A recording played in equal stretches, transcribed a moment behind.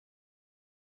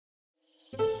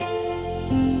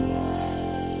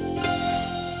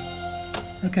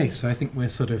Okay, so I think we're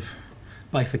sort of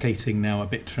bifurcating now a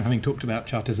bit from having talked about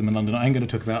Chartism in London. I'm going to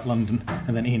talk about London,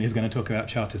 and then Ian is going to talk about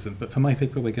Chartism. But for my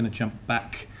paper, we're going to jump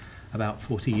back about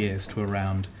 40 years to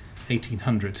around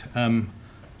 1800,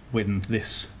 when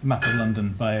this map of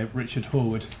London by Richard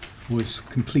Horwood was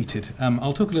completed.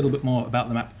 I'll talk a little bit more about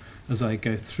the map as I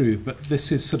go through, but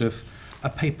this is sort of a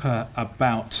paper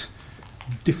about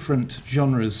different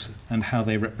genres and how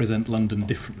they represent London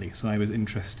differently. So I was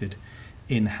interested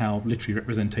in how literary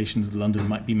representations of London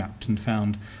might be mapped, and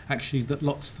found actually that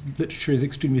lots of literature is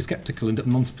extremely sceptical and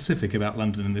non-specific about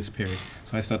London in this period.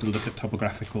 So I started to look at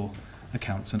topographical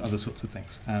accounts and other sorts of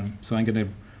things. So I'm going to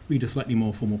read a slightly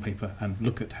more formal paper and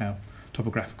look at how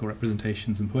topographical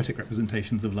representations and poetic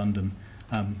representations of London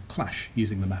clash,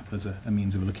 using the map as a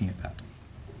means of looking at that.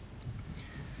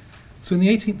 So in the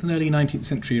 18th and early 19th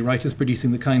century, writers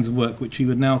producing the kinds of work which we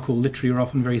would now call literary are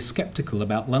often very sceptical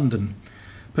about London.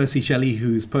 Percy Shelley,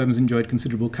 whose poems enjoyed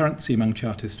considerable currency among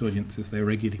Chartist audiences, they were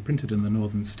regularly printed in the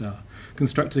Northern Star,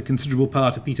 constructed a considerable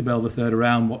part of Peter Bell III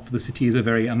around what for the city is a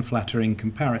very unflattering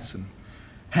comparison.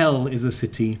 Hell is a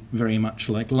city very much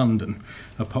like London,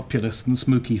 a populous and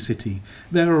smoky city.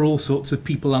 There are all sorts of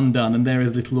people undone, and there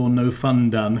is little or no fun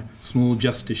done, small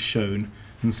justice shown,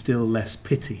 and still less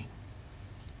pity.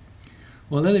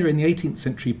 While earlier in the 18th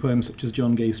century, poems such as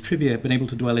John Gay's Trivia had been able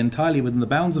to dwell entirely within the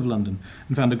bounds of London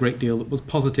and found a great deal that was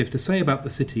positive to say about the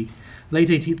city, late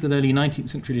 18th and early 19th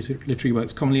century literary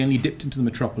works commonly only dipped into the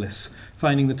metropolis,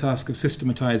 finding the task of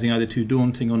systematising either too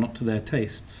daunting or not to their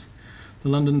tastes. The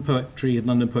London poetry and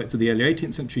London poets of the early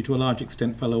 18th century to a large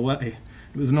extent fell away.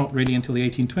 It was not really until the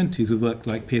 1820s, with work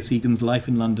like Pierce Egan's Life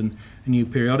in London and new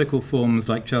periodical forms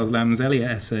like Charles Lamb's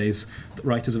Eliot essays, that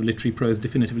writers of literary prose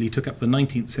definitively took up the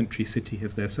 19th century city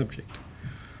as their subject.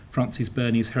 Frances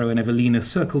Burney's heroine Evelina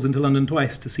circles into London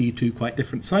twice to see two quite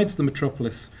different sides of the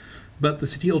metropolis, but the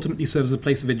city ultimately serves as a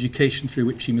place of education through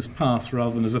which she must pass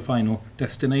rather than as a final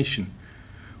destination.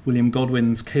 William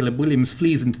Godwin's Caleb Williams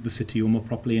flees into the city, or more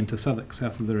properly into Southwark,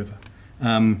 south of the river,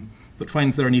 but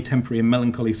finds there only temporary and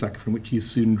melancholy succour from which he is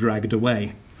soon dragged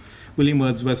away. William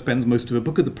Wordsworth spends most of a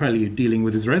book of the Prelude dealing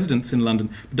with his residence in London,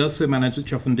 but does so in manners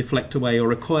which often deflect away or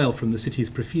recoil from the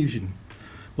city's profusion.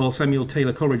 While Samuel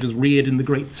Taylor Coleridge was reared in the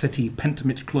great city,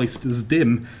 pentamid cloisters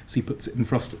dim, as he puts it in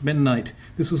Frost at Midnight,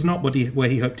 this was not where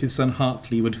he hoped his son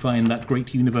Hartley would find that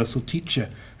great universal teacher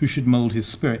who should mould his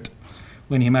spirit.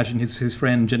 When he imagined his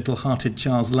friend, gentle-hearted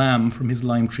Charles Lamb from his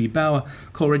lime tree bower,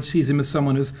 Coleridge sees him as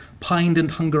someone who has pined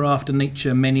and hunger after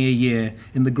nature many a year,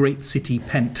 in the great city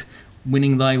pent,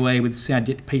 winning thy way with sad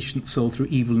yet patient soul through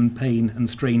evil and pain and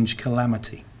strange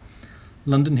calamity.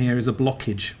 London here is a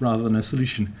blockage rather than a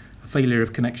solution, a failure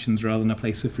of connections rather than a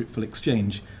place of fruitful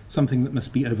exchange, something that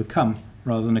must be overcome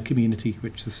rather than a community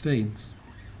which sustains.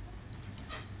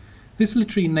 This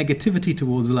literary negativity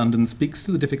towards London speaks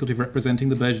to the difficulty of representing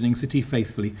the burgeoning city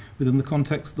faithfully within the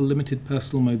context of the limited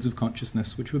personal modes of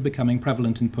consciousness which were becoming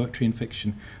prevalent in poetry and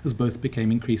fiction as both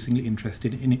became increasingly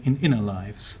interested in inner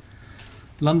lives.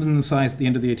 London's size at the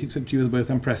end of the 18th century was both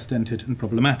unprecedented and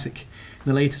problematic. In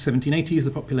the late 1780s,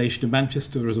 the population of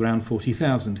Manchester was around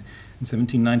 40,000. In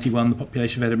 1791, the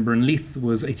population of Edinburgh and Leith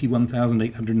was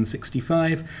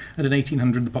 81,865, and in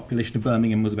 1800, the population of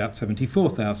Birmingham was about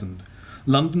 74,000.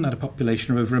 London had a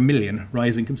population of over 1 million,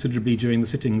 rising considerably during the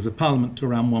sittings of Parliament to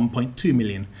around 1.2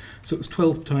 million. So it was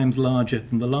 12 times larger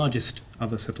than the largest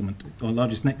other settlement, or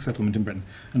largest next settlement in Britain,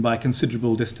 and by a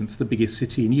considerable distance the biggest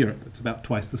city in Europe. It's about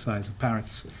twice the size of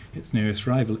Paris, its nearest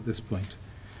rival at this point.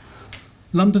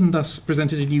 London thus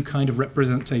presented a new kind of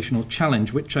representational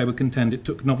challenge, which I would contend it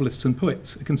took novelists and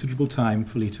poets a considerable time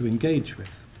fully to engage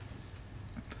with.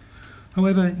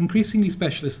 However, increasingly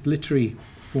specialist literary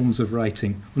forms of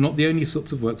writing were not the only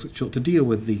sorts of works which sought to deal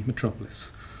with the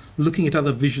metropolis. Looking at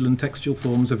other visual and textual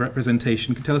forms of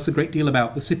representation can tell us a great deal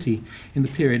about the city in the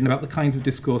period and about the kinds of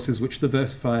discourses which the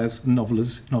versifiers and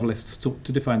novelists sought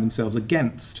to define themselves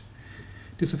against.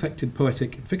 Disaffected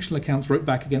poetic and fictional accounts wrote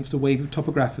back against a wave of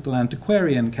topographical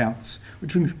antiquarian accounts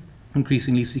which were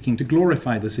increasingly seeking to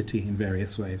glorify the city in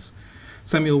various ways.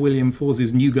 Samuel William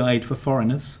Fawz's New Guide for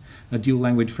Foreigners, a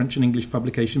dual-language French and English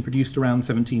publication produced around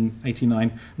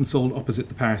 1789 and sold opposite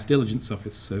the Paris Diligence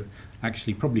Office, so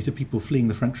actually probably to people fleeing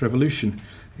the French Revolution,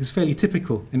 is fairly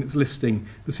typical in its listing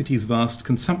the city's vast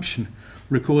consumption,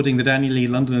 recording that annually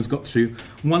London has got through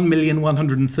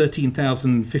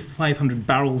 1,113,500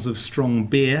 barrels of strong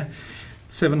beer,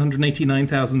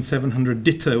 789,700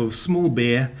 ditto of small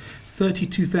beer,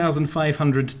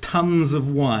 32,500 tons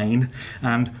of wine,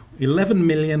 and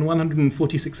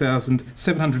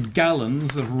 11,146,700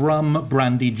 gallons of rum,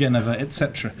 brandy, Geneva,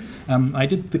 etc. I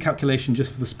did the calculation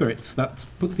just for the spirits. That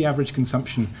puts the average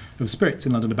consumption of spirits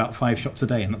in London about 5 shots a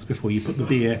day, and that's before you put the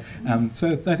beer.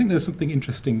 So I think there's something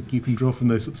interesting you can draw from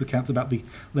those sorts of accounts about the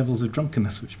levels of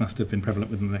drunkenness which must have been prevalent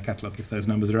within their catalogue, if those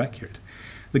numbers are accurate.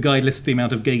 The guide lists the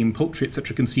amount of game, poultry,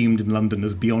 etc. consumed in London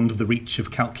as beyond the reach of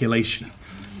calculation.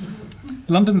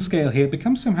 London's scale here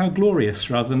becomes somehow glorious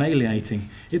rather than alienating.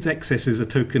 Its excess is a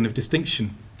token of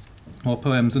distinction. While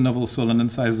poems and novels saw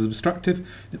London's size as obstructive,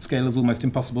 its scale is almost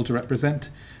impossible to represent.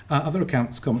 Other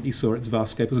accounts commonly saw its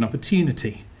vast scope as an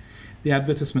opportunity. The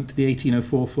advertisement to the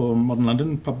 1804 for Modern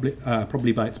London,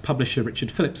 probably by its publisher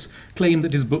Richard Phillips, claimed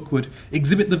that his book would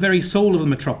exhibit the very soul of the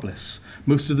metropolis.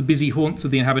 Most of the busy haunts of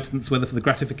the inhabitants, whether for the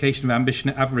gratification of ambition,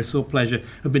 avarice or pleasure,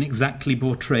 have been exactly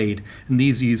portrayed, and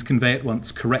these views convey at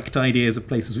once correct ideas of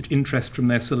places which interest from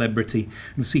their celebrity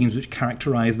and of scenes which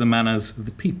characterise the manners of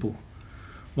the people.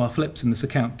 While Phillips in this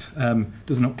account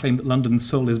does not claim that London's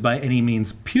soul is by any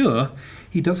means pure,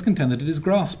 he does contend that it is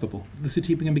graspable. The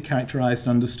city can be characterised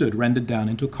and understood, rendered down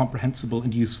into a comprehensible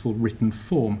and useful written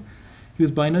form. He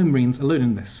was by no means alone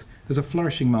in this. There's a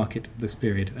flourishing market at this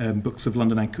period, books of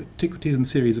London antiquities and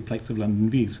series of plates of London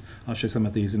views. I'll show some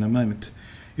of these in a moment.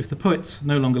 If the poets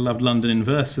no longer loved London in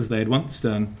verse as they had once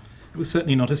done, it was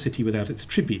certainly not a city without its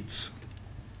tributes.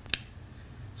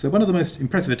 So one of the most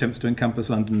impressive attempts to encompass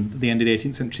London at the end of the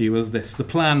 18th century was this: the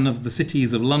plan of the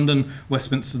cities of London,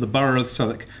 Westminster, the borough of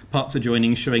Southwark, parts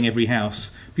adjoining, showing every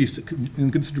house, produced at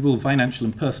considerable financial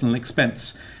and personal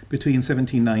expense between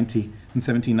 1790 and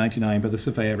 1799 by the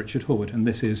surveyor Richard Horwood. And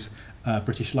this is a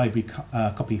British Library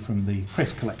copy from the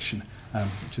Press collection,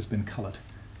 which has been coloured.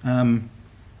 The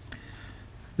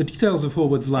details of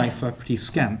Horwood's life are pretty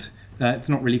scant. It's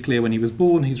not really clear when he was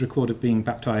born. He's recorded being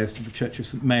baptised at the Church of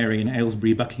St Mary in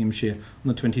Aylesbury, Buckinghamshire, on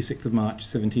the 26th of March,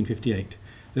 1758.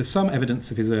 There's some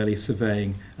evidence of his early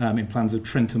surveying in plans of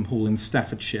Trentham Hall in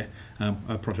Staffordshire,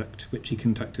 a project which he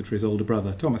conducted for his older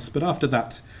brother, Thomas. But after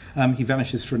that, he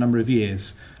vanishes for a number of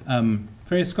years.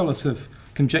 Various scholars have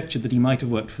conjectured that he might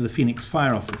have worked for the Phoenix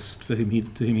Fire Office, to whom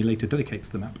he later dedicates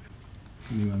the map.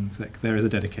 Give me one sec. There is a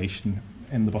dedication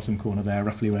in the bottom corner there,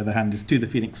 roughly where the hand is, to the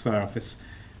Phoenix Fire Office.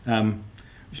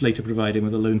 Which later provided him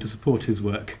with a loan to support his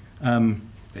work. There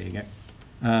you go.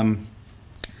 But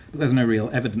there's no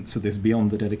real evidence of this beyond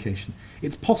the dedication.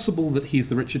 It's possible that he's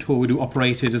the Richard Horwood who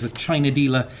operated as a china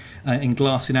dealer in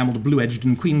glass enamelled blue-edged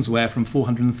and Queensware from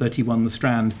 431 The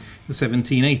Strand in the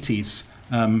 1780s.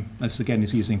 This again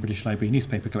is using British Library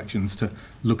newspaper collections to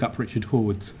look up Richard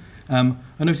Horwood's. A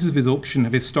notice of his auction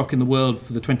of his stock in the World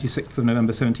for the 26th of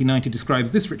November 1790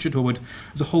 describes this Richard Horwood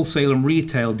as a wholesale and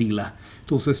retail dealer.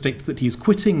 It also states that he is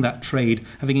quitting that trade,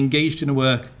 having engaged in a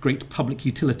work of great public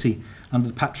utility under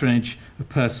the patronage of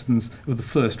persons of the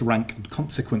first rank and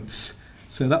consequence.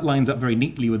 So that lines up very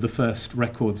neatly with the first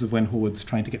records of when Horwood's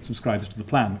trying to get subscribers to the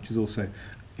plan, which is also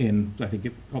in, I think,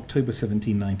 October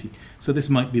 1790. So this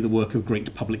might be the work of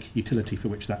great public utility for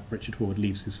which that Richard Horwood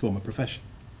leaves his former profession.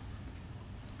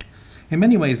 In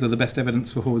many ways, though, the best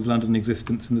evidence for Horwood's London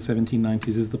existence in the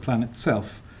 1790s is the plan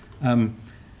itself,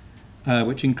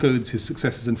 which includes his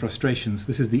successes and frustrations.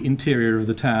 This is the interior of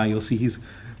the tower. You'll see he's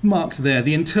marked there,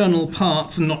 the internal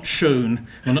parts not shown,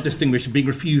 or not distinguished, being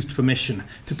refused permission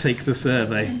to take the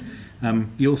survey.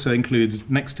 He also includes,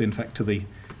 next in fact to the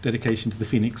dedication to the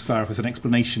Phoenix Fire Office, an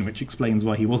explanation which explains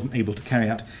why he wasn't able to carry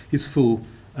out his full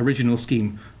original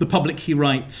scheme. The public, he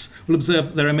writes, will observe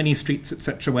that there are many streets,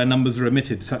 etc., where numbers are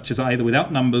omitted, such as either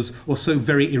without numbers or so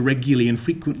very irregularly and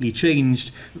frequently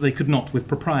changed that they could not with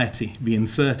propriety be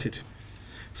inserted.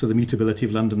 So the mutability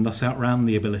of London thus outran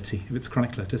the ability of its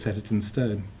chronicler to set it in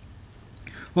stone.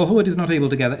 While Horwood is not able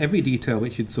to gather every detail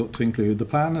which he had sought to include, the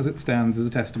plan as it stands is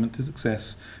a testament to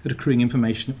success at accruing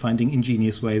information, at finding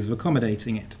ingenious ways of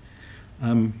accommodating it.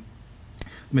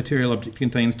 The material object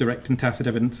contains direct and tacit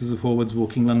evidences of Horwood's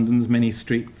walking London's many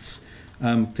streets,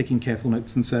 taking careful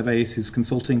notes and surveys, his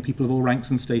consulting people of all ranks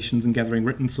and stations and gathering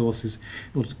written sources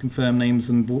in order to confirm names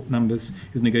and numbers,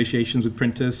 his negotiations with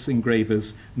printers,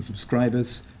 engravers and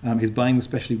subscribers, his buying the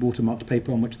specially watermarked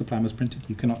paper on which the plan was printed.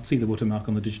 You cannot see the watermark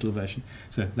on the digital version,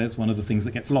 so that's one of the things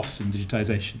that gets lost in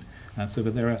digitisation. So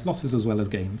that there are losses as well as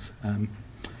gains.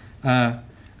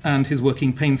 And his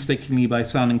working painstakingly by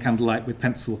sun and candlelight with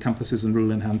pencil, compasses and rule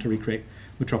in hand to recreate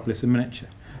Metropolis in miniature.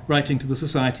 writing to the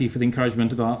Society for the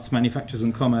Encouragement of Arts, Manufactures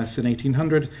and Commerce in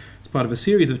 1800 as part of a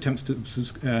series of attempts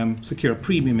to secure a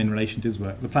premium in relation to his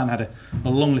work. The plan had a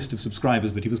long list of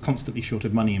subscribers, but he was constantly short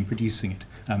of money in producing it.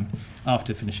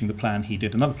 After finishing the plan, he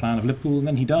did another plan of Liverpool, and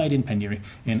then he died in penury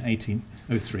in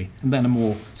 1803. And then a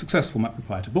more successful map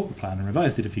proprietor bought the plan and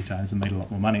revised it a few times and made a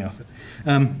lot more money off it.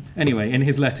 Anyway, in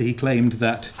his letter, he claimed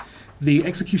that the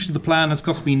execution of the plan has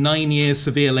cost me 9 years'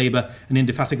 severe labour and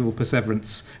indefatigable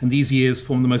perseverance, and these years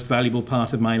form the most valuable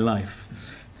part of my life.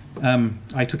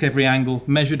 I took every angle,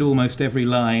 measured almost every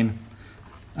line,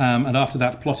 and after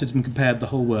that plotted and compared the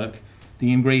whole work.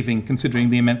 The engraving, considering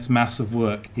the immense mass of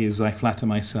work, is, I flatter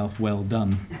myself, well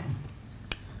done.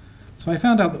 So I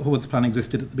found out that Horwood's plan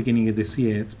existed at the beginning of this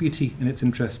year. Its beauty and its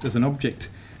interest as an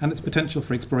object and its potential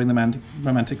for exploring the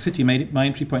romantic city made it my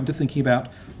entry point to thinking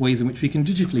about ways in which we can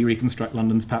digitally reconstruct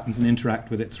London's patterns and interact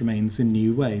with its remains in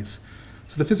new ways.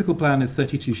 So the physical plan is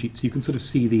 32 sheets. You can sort of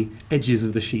see the edges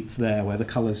of the sheets there where the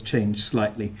colours change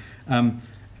slightly.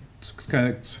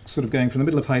 It's sort of going from the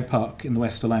middle of Hyde Park in the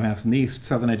west to Limehouse in the east,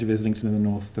 southern edge of Islington in the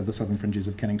north to the southern fringes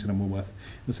of Kennington and Woolworth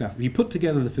in the south. If you put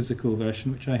together the physical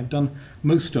version, which I have done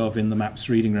most of in the Maps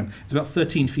reading room, it's about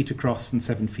 13 feet across and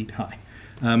 7 feet high.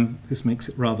 This makes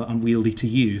it rather unwieldy to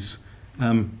use.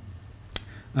 So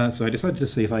I decided to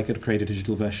see if I could create a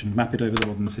digital version, map it over the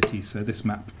modern city. So this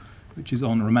map, which is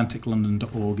on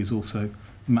romanticlondon.org, is also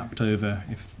mapped over,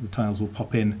 if the tiles will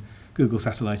pop in, Google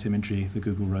Satellite Imagery, the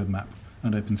Google Road Map,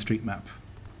 and OpenStreetMap.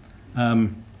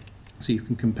 So you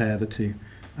can compare the two.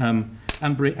 And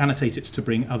annotate it to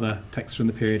bring other text from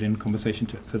the period in conversation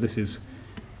to it. So this is,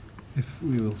 if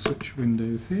we will switch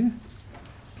windows here,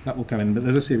 that will come in, but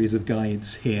there's a series of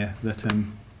guides here that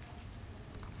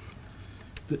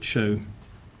that show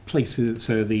places.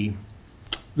 So the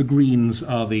greens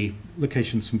are the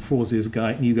locations from Force's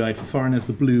new guide for foreigners.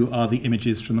 The blue are the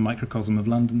images from the microcosm of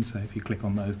London. So if you click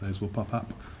on those will pop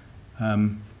up.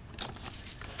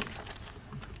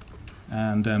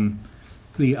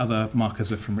 The other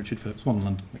markers are from Richard Phillips' Modern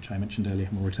London, which I mentioned earlier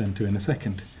and we'll return to in a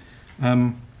second.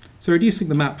 So reducing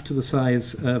the map to the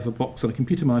size of a box on a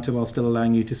computer monitor while still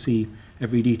allowing you to see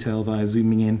every detail via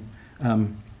zooming in,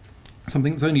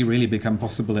 something that's only really become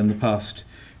possible in the past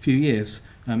few years.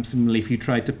 Similarly, if you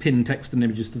tried to pin text and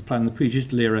images to the plan in the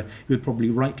pre-digital era, you would probably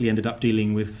rightly ended up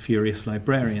dealing with furious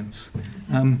librarians.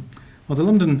 While the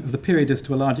London of the period has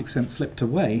to a large extent slipped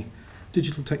away,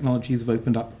 digital technologies have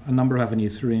opened up a number of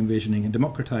avenues for re-envisioning and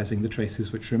democratising the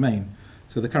traces which remain.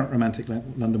 So the current Romantic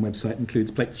London website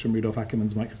includes plates from Rudolf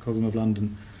Ackermann's Microcosm of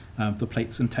London, the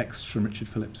plates and text from Richard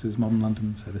Phillips's Modern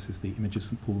London. So this is the image of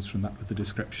St Paul's from that with the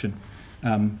description.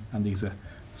 And these are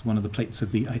one of the plates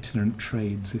of the itinerant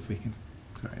trades, if we can.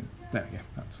 Sorry, there we go.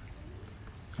 That's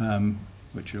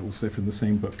which are also from the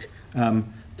same book.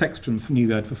 Text from the New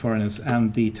Guide for Foreigners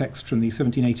and the text from the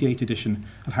 1788 edition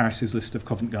of Harris's List of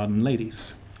Covent Garden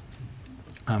Ladies.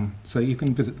 So you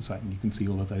can visit the site and you can see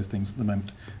all of those things at the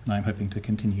moment, and I'm hoping to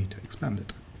continue to expand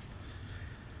it.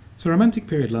 So Romantic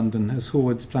period London, as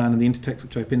Horwood's plan and the intertext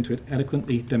which I pinned to it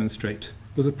eloquently demonstrate,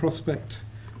 was a prospect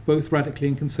both radically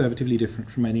and conservatively different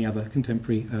from any other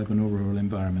contemporary urban or rural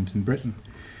environment in Britain.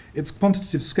 Its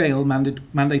quantitative scale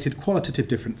mandated qualitative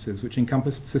differences which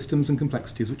encompassed systems and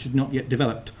complexities which had not yet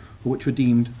developed or which were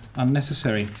deemed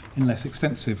unnecessary in less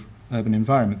extensive urban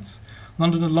environments.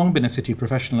 London had long been a city of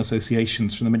professional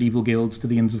associations, from the medieval guilds to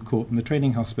the Inns of Court and the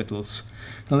training hospitals.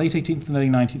 In the late 18th and early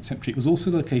 19th century, it was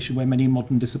also the location where many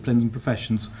modern disciplines and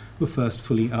professions were first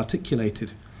fully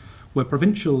articulated. Where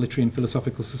provincial literary and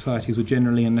philosophical societies were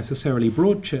generally and necessarily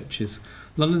broad churches,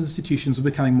 London institutions were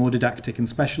becoming more didactic and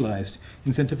specialised,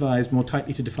 incentivised more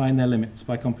tightly to define their limits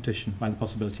by competition, by the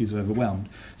possibilities of overwhelmed.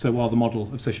 So while the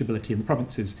model of sociability in the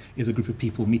provinces is a group of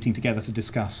people meeting together to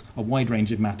discuss a wide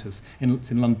range of matters, in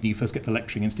London you first get the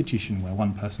lecturing institution where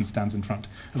one person stands in front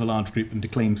of a large group and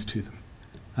declaims to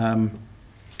them.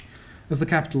 As the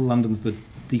capital, London's the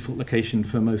default location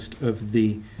for most of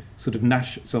the sort of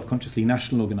self-consciously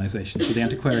national organisations. So the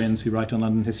antiquarians who write on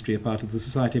London history are part of the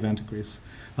Society of Antiquaries.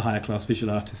 The higher class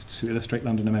visual artists who illustrate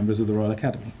London are members of the Royal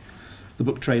Academy. The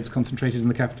book trade's concentrated in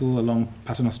the capital along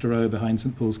Paternoster Row behind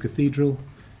St Paul's Cathedral,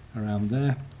 around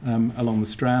there, along the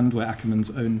Strand where Ackermann's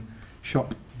own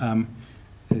shop,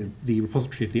 the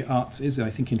repository of the arts is, I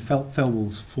think, in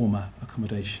Felwell's former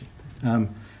accommodation,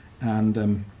 and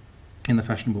in the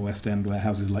fashionable West End where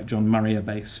houses like John Murray are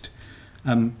based.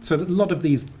 So that a lot of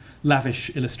these lavish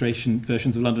illustration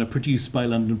versions of London are produced by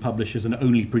London publishers and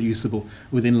only producible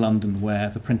within London where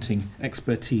the printing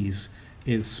expertise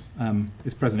is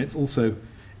present. It's also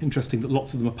interesting that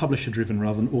lots of them are publisher-driven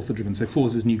rather than author-driven. So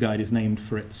Force's new guide is named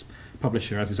for its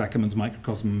publisher, as is Ackermann's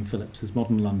Microcosm and Phillips's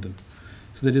Modern London.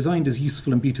 So they're designed as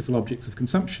useful and beautiful objects of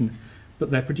consumption, but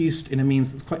they're produced in a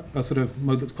means that's quite a sort of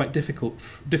mode that's quite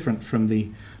different from the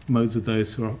modes of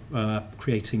those who are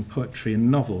creating poetry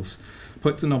and novels.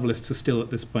 Poets and novelists are still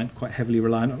at this point quite heavily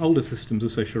reliant on older systems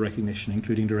of social recognition,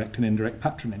 including direct and indirect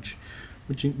patronage,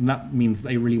 that means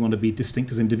they really want to be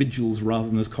distinct as individuals rather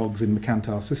than as cogs in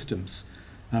mercantile systems.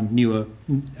 Newer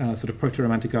sort of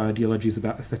proto-romantic ideologies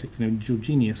about aesthetics and individual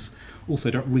genius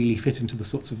also don't really fit into the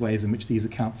sorts of ways in which these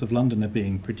accounts of London are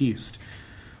being produced.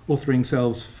 Authoring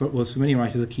selves was for many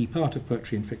writers a key part of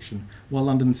poetry and fiction. While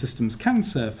London systems can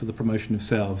serve for the promotion of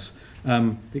selves,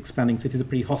 the expanding city is a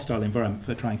pretty hostile environment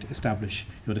for trying to establish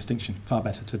your distinction. Far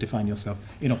better to define yourself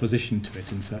in opposition to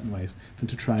it in certain ways than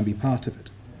to try and be part of it.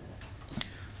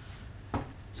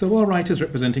 So while writers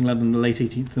representing London in the late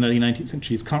 18th and early 19th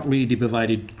centuries can't really be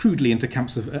divided crudely into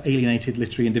camps of alienated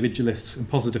literary individualists and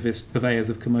positivist purveyors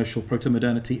of commercial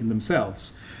proto-modernity in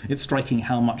themselves, it's striking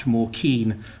how much more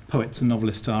keen poets and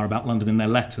novelists are about London in their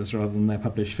letters rather than their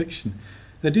published fiction.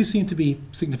 There do seem to be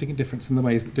significant difference in the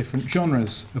ways that different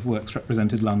genres of works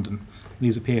represented London.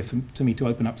 These appear to me to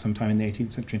open up sometime in the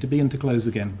 18th century and to begin to close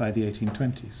again by the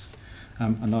 1820s.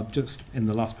 And I'll just, in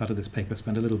the last part of this paper,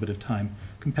 spend a little bit of time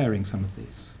comparing some of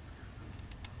these.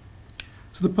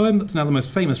 So the poem that's now the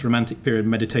most famous romantic period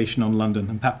meditation on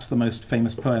London, and perhaps the most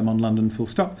famous poem on London full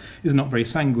stop, is not very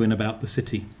sanguine about the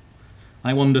city.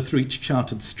 I wander through each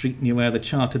chartered street near where the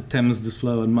chartered Thames does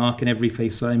flow, and mark in every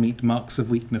face I meet marks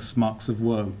of weakness, marks of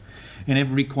woe. In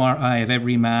every quiet eye of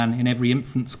every man, in every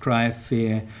infant's cry of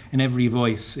fear, in every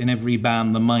voice, in every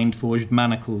band, the mind-forged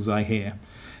manacles I hear.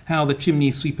 How the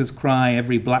chimney sweepers cry,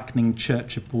 every blackening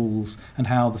church appalls, and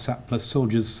how the sapless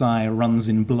soldier's sigh runs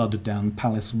in blood down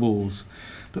palace walls.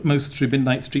 But most through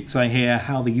midnight streets I hear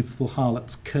how the youthful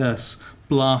harlot's curse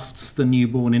blasts the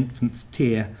newborn infant's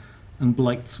tear, and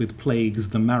blights with plagues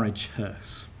the marriage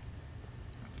hearse.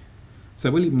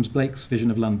 So William Blake's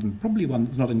vision of London, probably one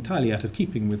that's not entirely out of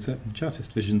keeping with certain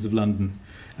Chartist visions of London,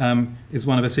 is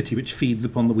one of a city which feeds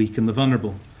upon the weak and the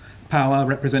vulnerable. Power,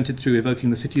 represented through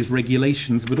evoking the city's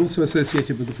regulations, but also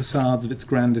associated with the facades of its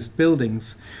grandest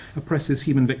buildings, oppresses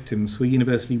human victims who are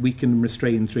universally weakened and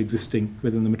restrained through existing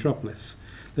within the metropolis.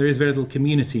 There is very little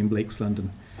community in Blake's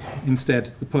London.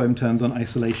 Instead, the poem turns on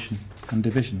isolation and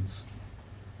divisions.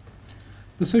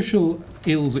 The social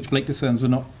ills which Blake discerns were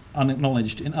not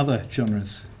unacknowledged in other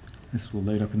genres. This will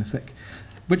load up in a sec.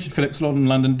 Richard Phillips'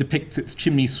 London depicts its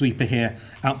chimney sweeper here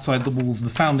outside the walls of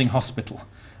the Founding Hospital,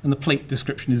 and the plate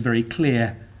description is very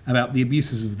clear about the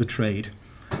abuses of the trade.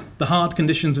 The hard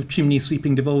conditions of chimney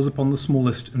sweeping devolves upon the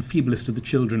smallest and feeblest of the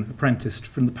children apprenticed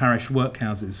from the parish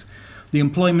workhouses. The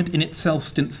employment in itself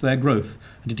stints their growth,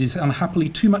 and it is unhappily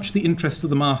too much the interest of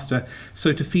the master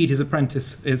so to feed his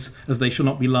apprentices as they shall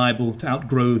not be liable to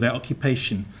outgrow their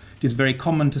occupation. It is very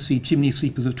common to see chimney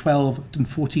sweepers of 12 and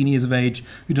 14 years of age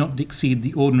who do not exceed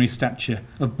the ordinary stature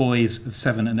of boys of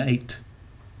 7 and 8.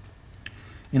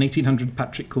 In 1800,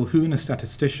 Patrick Colquhoun, a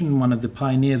statistician, one of the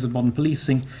pioneers of modern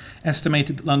policing,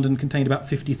 estimated that London contained about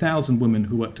 50,000 women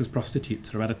who worked as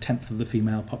prostitutes, or about a tenth of the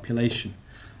female population,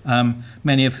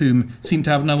 many of whom seemed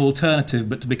to have no alternative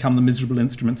but to become the miserable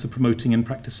instruments of promoting and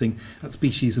practicing that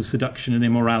species of seduction and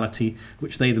immorality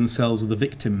which they themselves were the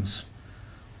victims.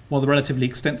 While the relatively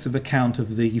extensive account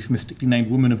of the euphemistically named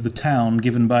woman of the town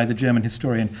given by the German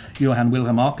historian Johann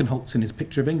Wilhelm Archenholz in his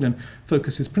Picture of England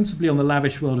focuses principally on the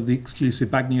lavish world of the exclusive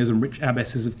bagnios and rich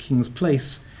abbesses of King's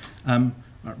Place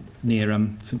near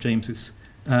St James's.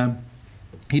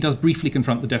 He does briefly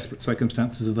confront the desperate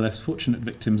circumstances of the less fortunate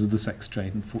victims of the sex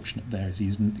trade, and fortunate there is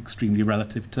used in extremely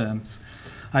relative terms.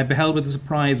 I beheld with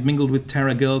surprise, mingled with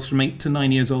terror, girls from 8 to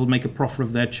 9 years old make a proffer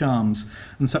of their charms,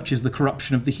 and such is the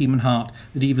corruption of the human heart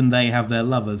that even they have their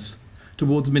lovers.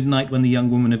 Towards midnight, when the young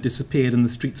women have disappeared and the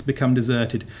streets become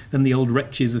deserted, then the old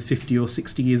wretches of 50 or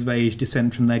 60 years of age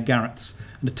descend from their garrets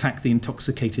and attack the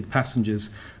intoxicated passengers,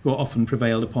 who are often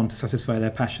prevailed upon to satisfy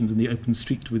their passions in the open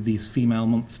street with these female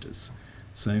monsters.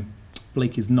 So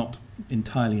Blake is not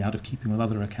entirely out of keeping with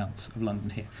other accounts of London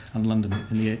here, and London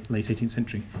in the late 18th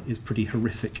century is pretty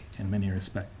horrific in many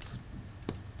respects.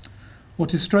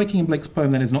 What is striking in Blake's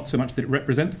poem then is not so much that it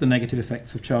represents the negative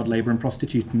effects of child labour and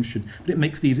prostitution, but it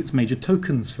makes these its major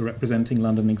tokens for representing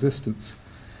London existence.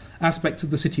 Aspects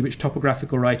of the city which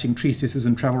topographical writing, treatises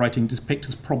and travel writing depict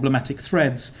as problematic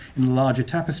threads in the larger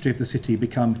tapestry of the city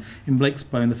become, in Blake's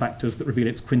poem, the factors that reveal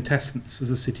its quintessence as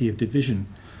a city of division.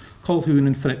 Colquhoun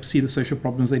and Phillips see the social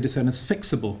problems they discern as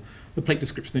fixable. The plate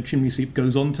description of the chimney sweep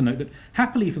goes on to note that,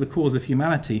 happily for the cause of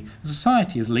humanity, a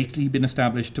society has lately been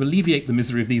established to alleviate the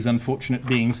misery of these unfortunate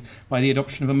beings by the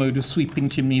adoption of a mode of sweeping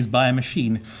chimneys by a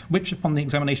machine, which, upon the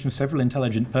examination of several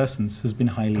intelligent persons, has been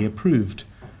highly approved.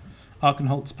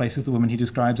 Archenholz places the women he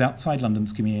describes outside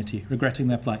London's community, regretting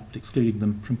their plight but excluding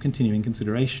them from continuing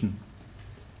consideration.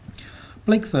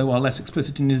 Blake, though, while less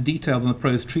explicit in his detail than the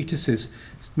prose treatises,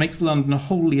 makes London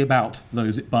wholly about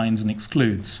those it binds and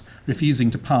excludes,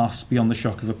 refusing to pass beyond the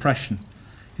shock of oppression.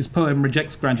 His poem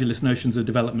rejects gradualist notions of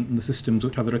development and the systems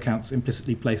which other accounts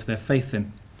implicitly place their faith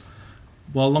in.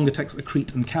 While longer texts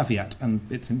accrete and caveat, and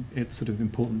it's sort of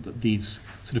important that these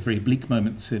sort of very bleak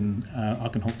moments in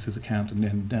Archenholz's account and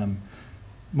in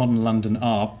modern London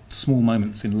are small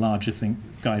moments in larger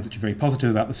guides which are very positive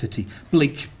about the city.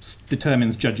 Blake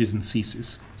determines, judges and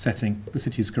ceases, setting the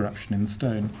city's corruption in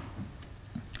stone.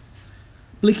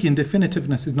 Blakean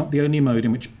definitiveness is not the only mode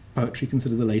in which poetry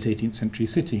considers the late 18th century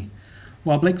city.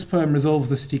 While Blake's poem resolves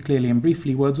the city clearly and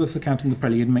briefly, Wordsworth's account in the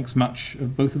Prelude makes much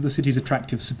of both of the city's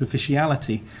attractive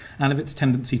superficiality and of its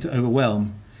tendency to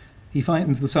overwhelm. He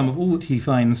finds the sum of all that he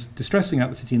finds distressing about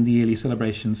the city in the yearly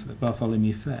celebrations at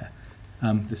Bartholomew Fair.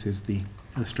 This is the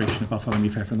illustration of Bartholomew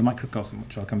Fair from the microcosm,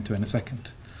 which I'll come to in a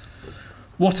second.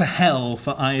 What a hell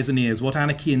for eyes and ears, what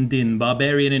anarchy and din,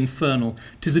 barbarian infernal.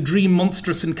 'Tis a dream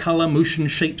monstrous in colour, motion,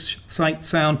 shapes, sight,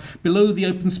 sound. Below the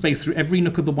open space, through every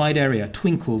nook of the wide area,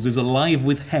 twinkles, is alive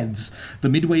with heads. The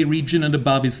midway region and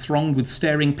above is thronged with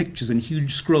staring pictures and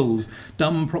huge scrolls,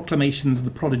 dumb proclamations of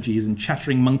the prodigies, and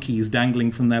chattering monkeys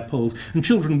dangling from their poles, and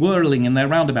children whirling in their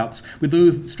roundabouts, with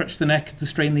those that stretch the neck to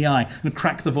strain the eye, and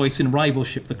crack the voice in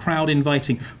rivalship, the crowd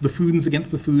inviting, buffoons against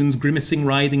buffoons, grimacing,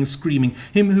 writhing, screaming.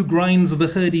 Him who grinds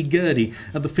the hurdy-gurdy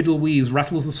at the fiddle weaves,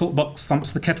 rattles the salt-box,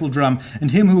 thumps the kettle drum,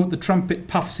 and him who at the trumpet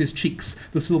puffs his cheeks,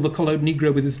 the silver-collared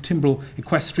negro with his timbrel,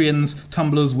 equestrians,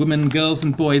 tumblers, women, girls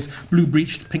and boys,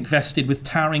 blue-breeched, pink-vested, with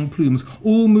towering plumes,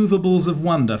 all movables of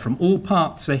wonder from all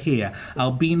parts are here,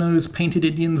 albinos, painted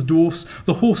Indians, dwarfs,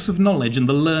 the horse of knowledge and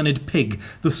the learned pig,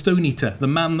 the stone-eater, the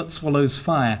man that swallows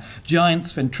fire,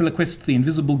 giants, ventriloquists, the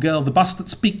invisible girl, the bust that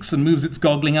speaks and moves its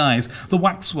goggling eyes, the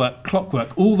waxwork,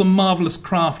 clockwork, all the marvellous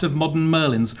craft of modern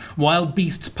Merlins, wild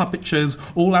beasts, puppet shows,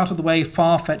 all out of the way,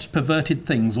 far-fetched, perverted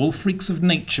things, all freaks of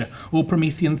nature, all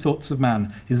Promethean thoughts of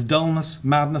man, his dullness,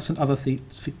 madness and other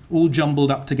all jumbled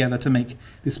up together to make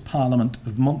this parliament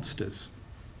of monsters.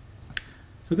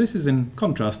 So this is in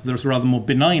contrast to the rather more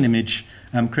benign image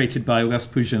created by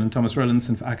Auguste Pugin and Thomas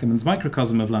Rowlandson for Ackermann's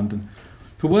microcosm of London.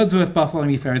 For Wordsworth,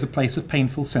 Bartholomew Fair is a place of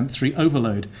painful sensory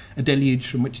overload, a deluge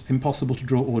from which it's impossible to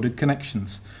draw ordered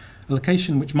connections. A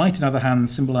location which might, in other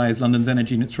hands, symbolise London's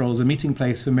energy and its role as a meeting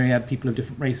place for myriad people of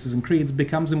different races and creeds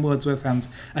becomes, in Wordsworth's hands,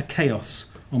 a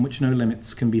chaos on which no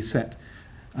limits can be set,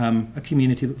 a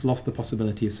community that's lost the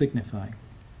possibility of signifying.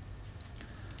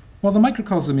 While the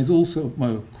microcosm is also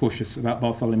more cautious about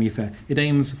Bartholomew Fair, it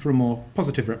aims for a more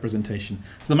positive representation.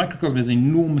 So the microcosm is an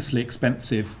enormously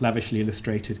expensive, lavishly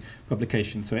illustrated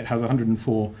publication. So it has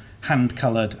 104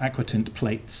 hand-coloured aquatint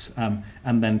plates and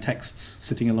then texts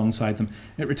sitting alongside them.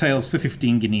 It retails for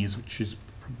 15 guineas, which is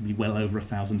probably well over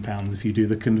 £1,000 if you do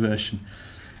the conversion.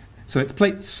 So it's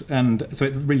plates, and so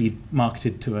it's really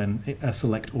marketed to a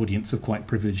select audience of quite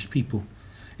privileged people.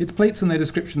 Its plates and their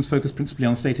descriptions focus principally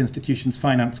on state institutions,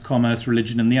 finance, commerce,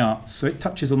 religion and the arts, so it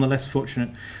touches on the less fortunate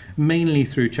mainly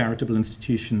through charitable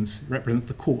institutions. It represents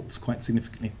the courts quite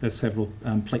significantly. There's several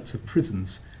plates of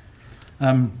prisons.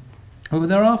 However,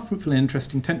 there are fruitful and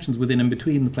interesting tensions within and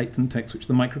between the plates and texts which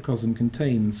the microcosm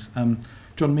contains.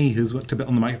 John Mee, who's worked a bit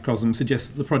on the microcosm, suggests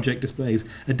that the project displays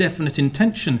a definite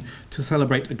intention to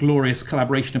celebrate a glorious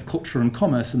collaboration of culture and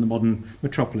commerce in the modern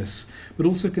metropolis, but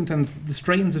also contends that the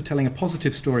strains of telling a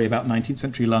positive story about 19th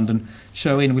century London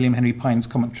show in William Henry Pine's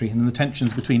commentary and in the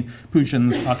tensions between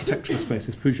Pugin's architectural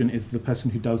spaces. Pugin is the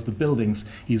person who does the buildings.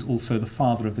 He's also the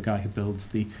father of the guy who builds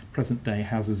the present-day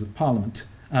Houses of Parliament,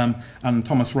 and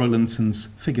Thomas Rowlandson's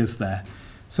figures there.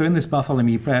 So in this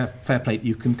Bartholomew Fair plate,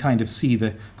 you can kind of see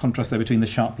the contrast there between the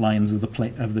sharp lines of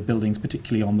the buildings,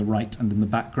 particularly on the right and in the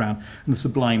background, and the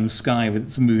sublime sky with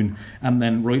its moon, and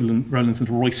then Rowlandson's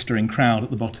roistering crowd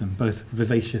at the bottom, both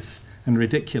vivacious and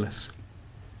ridiculous.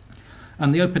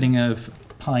 And the opening of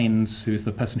Pines, who is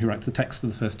the person who writes the text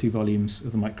of the first two volumes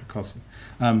of the microcosm,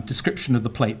 description of the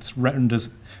plates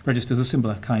registers a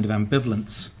similar kind of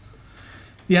ambivalence.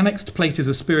 The annexed plate is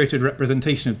a spirited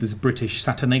representation of this British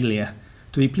Saturnalia.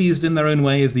 To be pleased in their own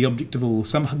way is the object of all,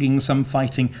 some hugging, some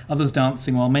fighting, others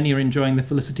dancing, while many are enjoying the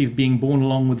felicity of being borne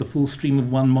along with the full stream of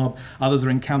one mob, others are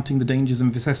encountering the dangers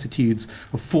and vicissitudes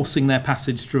of forcing their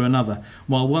passage through another,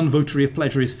 while one votary of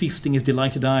pleasure is feasting his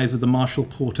delighted eyes with the martial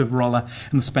port of Rolla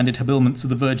and the splendid habiliments of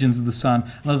the Virgins of the Sun,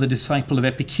 another disciple of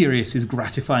Epicurus is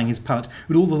gratifying his palate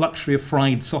with all the luxury of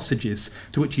fried sausages,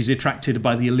 to which he is attracted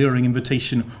by the alluring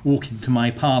invitation, "Walk into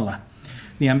my parlour."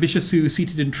 The ambitious who,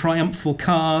 seated in triumphal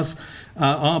cars,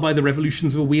 are by the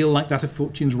revolutions of a wheel like that of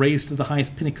fortunes raised to the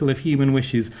highest pinnacle of human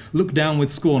wishes, look down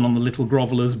with scorn on the little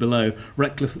grovellers below,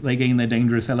 reckless that they gain their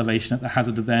dangerous elevation at the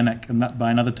hazard of their neck, and that by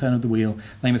another turn of the wheel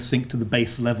they must sink to the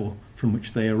base level from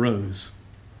which they arose.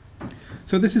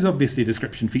 So this is obviously a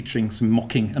description featuring some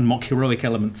mocking and mock-heroic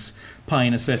elements,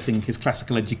 Pine asserting his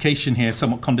classical education here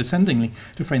somewhat condescendingly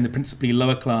to frame the principally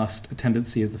lower-class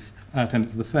attendance of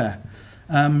the fair.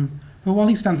 But while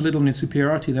he stands a little in his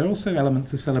superiority, there are also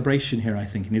elements of celebration here, I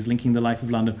think, in his linking the life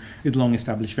of London with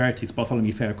long-established verities.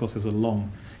 Bartholomew Fair, of course, has a long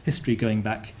history going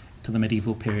back to the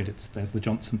medieval period. There's the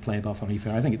Johnson play, Bartholomew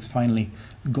Fair. I think it's finally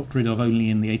got rid of only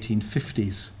in the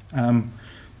 1850s.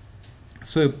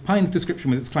 So Pine's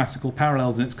description with its classical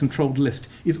parallels and its controlled list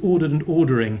is ordered and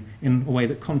ordering in a way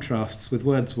that contrasts with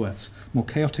Wordsworth's more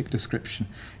chaotic description.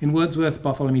 In Wordsworth,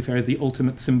 Bartholomew Fair is the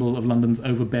ultimate symbol of London's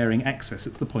overbearing excess.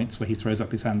 It's the points where he throws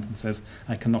up his hand and says,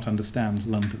 "I cannot understand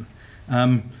London."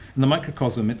 In the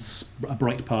microcosm, it's a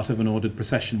bright part of an ordered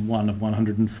procession, one of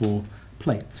 104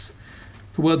 plates.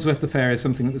 For Wordsworth, the fair is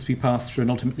something that must be passed through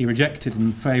and ultimately rejected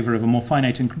in favour of a more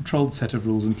finite and controlled set of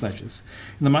rules and pleasures.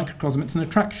 In the microcosm, it's an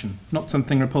attraction, not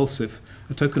something repulsive,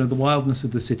 a token of the wildness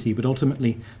of the city, but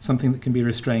ultimately something that can be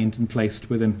restrained and placed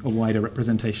within a wider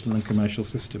representational and commercial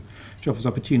system, which offers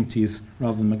opportunities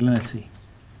rather than malignity.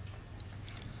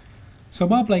 So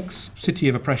while Blake's City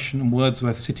of Oppression and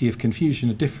Wordsworth's City of Confusion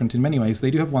are different in many ways,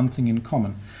 they do have one thing in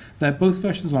common. They're both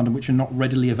versions of London which are not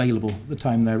readily available at the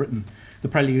time they're written. The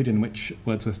prelude, in which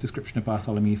Wordsworth's description of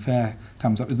Bartholomew Fair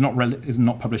comes up, is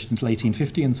not published until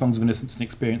 1850, and Songs of Innocence and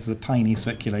Experience is a tiny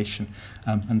circulation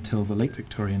until the late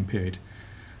Victorian period.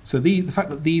 So the fact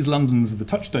that these Londons are the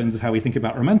touchstones of how we think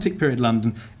about Romantic period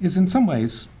London is in some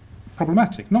ways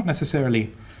problematic, not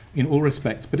necessarily in all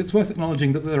respects, but it's worth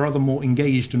acknowledging that there are other more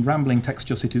engaged and rambling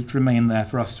textual cities which remain there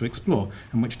for us to explore,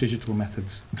 and which digital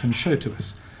methods can show to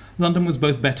us. London was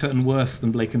both better and worse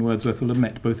than Blake and Wordsworth will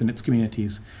admit, both in its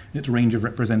communities and its range of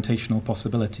representational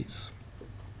possibilities.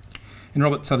 In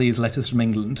Robert Southey's Letters from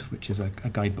England, which is a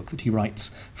guidebook that he writes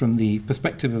from the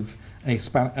perspective of a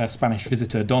Spanish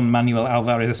visitor, Don Manuel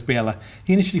Alvarez Espriella,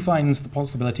 he initially finds the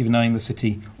possibility of knowing the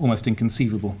city almost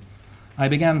inconceivable. I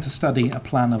began to study a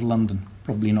plan of London,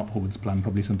 probably not Hord's plan,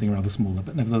 probably something rather smaller,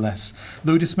 but nevertheless,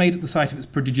 though dismayed at the sight of its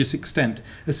prodigious extent,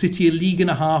 a city a league and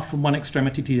a half from one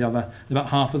extremity to the other, about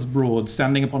half as broad,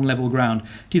 standing upon level ground,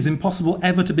 it is impossible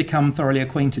ever to become thoroughly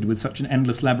acquainted with such an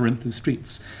endless labyrinth of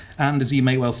streets, and, as you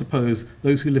may well suppose,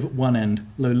 those who live at one end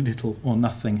know little or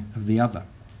nothing of the other.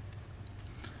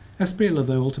 Espriella,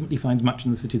 though, ultimately finds much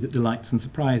in the city that delights and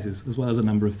surprises, as well as a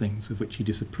number of things of which he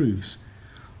disapproves.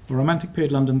 A Romantic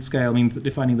period London scale means that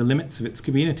defining the limits of its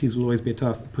communities will always be a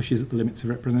task that pushes at the limits of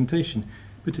representation,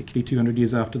 particularly 200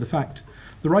 years after the fact.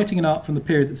 The writing and art from the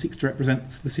period that seeks to represent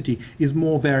the city is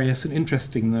more various and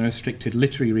interesting than a restricted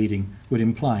literary reading would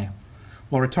imply.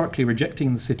 While rhetorically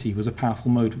rejecting the city was a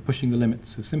powerful mode for pushing the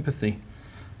limits of sympathy,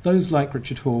 those like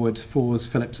Richard Horwood, Fors,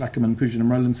 Phillips, Ackerman, Pugin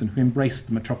and Rowlandson, who embraced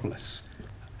the metropolis,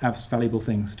 have valuable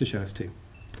things to show us too.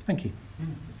 Thank you.